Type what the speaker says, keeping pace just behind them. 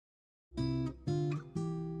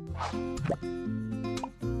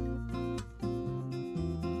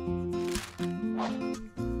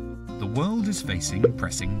The world is facing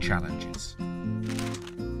pressing challenges.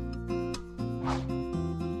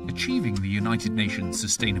 Achieving the United Nations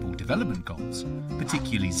Sustainable Development Goals,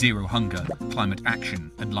 particularly zero hunger, climate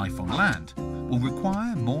action and life on land, will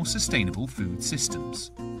require more sustainable food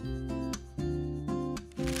systems.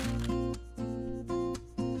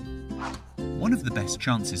 One of the best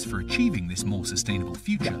chances for achieving this more sustainable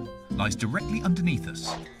future lies directly underneath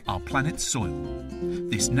us, our planet's soil.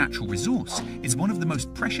 This natural resource is one of the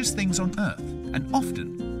most precious things on Earth and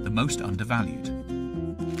often the most undervalued.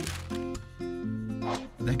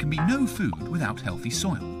 There can be no food without healthy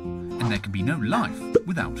soil, and there can be no life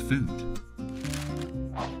without food.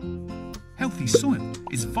 Healthy soil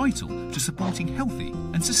is vital to supporting healthy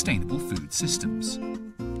and sustainable food systems.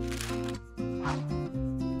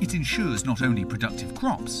 It ensures not only productive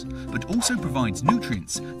crops, but also provides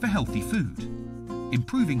nutrients for healthy food.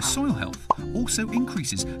 Improving soil health also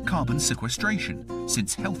increases carbon sequestration,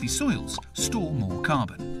 since healthy soils store more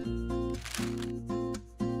carbon.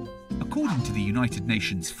 According to the United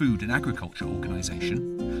Nations Food and Agriculture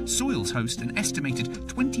Organization, soils host an estimated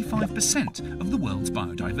 25% of the world's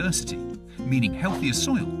biodiversity, meaning healthier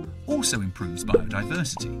soil also improves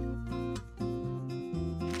biodiversity.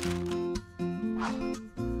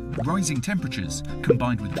 Rising temperatures,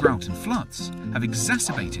 combined with drought and floods, have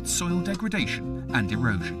exacerbated soil degradation and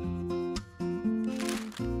erosion.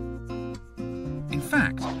 In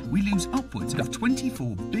fact, we lose upwards of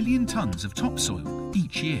 24 billion tonnes of topsoil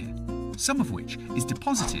each year, some of which is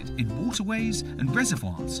deposited in waterways and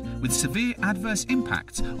reservoirs with severe adverse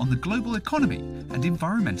impacts on the global economy and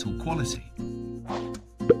environmental quality.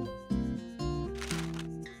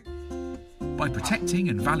 By protecting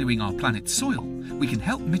and valuing our planet's soil, we can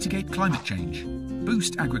help mitigate climate change,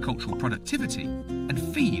 boost agricultural productivity, and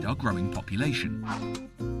feed our growing population.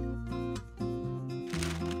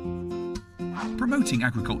 Promoting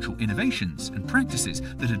agricultural innovations and practices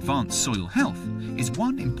that advance soil health is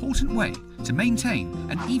one important way to maintain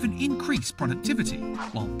and even increase productivity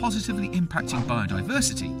while positively impacting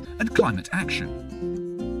biodiversity and climate action.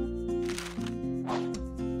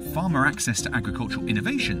 Farmer access to agricultural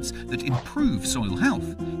innovations that improve soil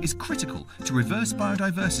health is critical to reverse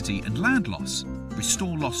biodiversity and land loss,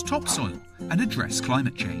 restore lost topsoil, and address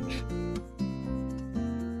climate change.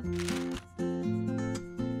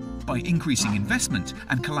 By increasing investment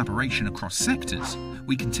and collaboration across sectors,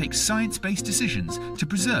 we can take science-based decisions to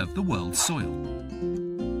preserve the world's soil.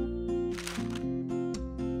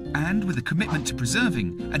 And with a commitment to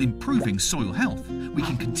preserving and improving soil health, we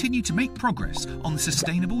can continue to make progress on the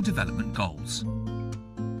Sustainable Development Goals.